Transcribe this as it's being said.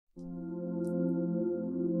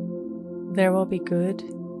There will be good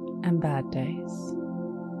and bad days.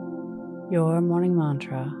 Your morning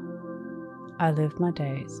mantra: I live my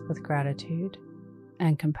days with gratitude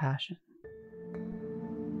and compassion.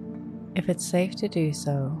 If it's safe to do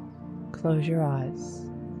so, close your eyes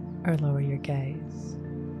or lower your gaze.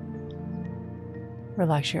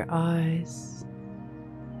 Relax your eyes,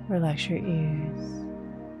 relax your ears,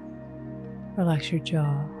 relax your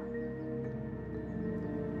jaw.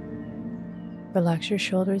 Relax your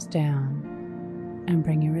shoulders down and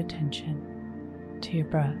bring your attention to your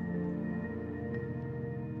breath.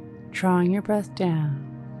 Drawing your breath down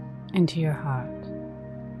into your heart.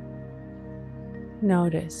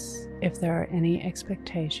 Notice if there are any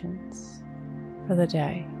expectations for the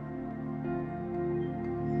day.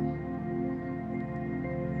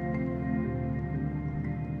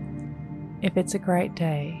 If it's a great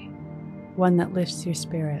day, one that lifts your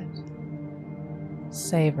spirit,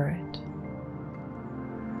 savor it.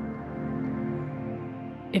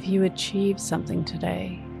 If you achieve something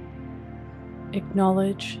today,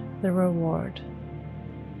 acknowledge the reward.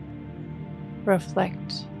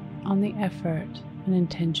 Reflect on the effort and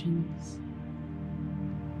intentions.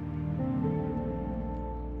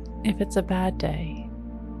 If it's a bad day,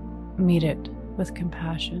 meet it with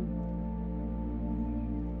compassion.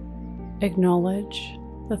 Acknowledge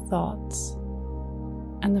the thoughts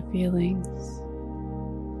and the feelings.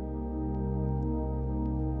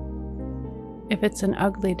 If it's an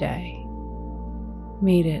ugly day,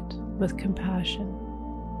 meet it with compassion,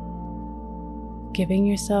 giving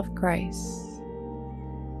yourself grace,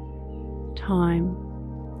 time,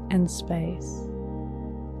 and space.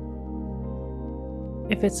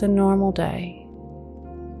 If it's a normal day,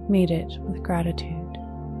 meet it with gratitude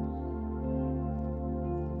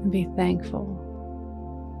and be thankful.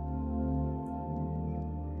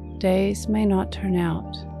 Days may not turn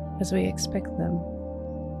out as we expect them,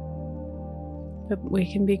 but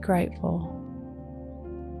we can be grateful,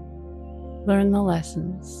 learn the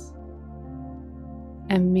lessons,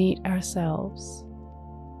 and meet ourselves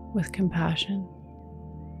with compassion.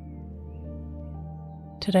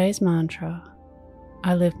 Today's mantra: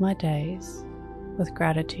 I live my days with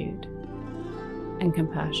gratitude and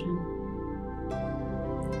compassion.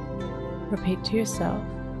 Repeat to yourself,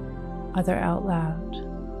 either out loud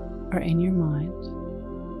or in your mind: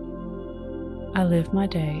 I live my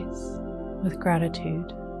days with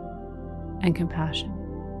gratitude and compassion.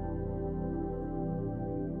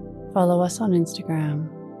 Follow us on Instagram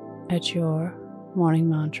at Your Morning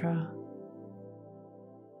Mantra.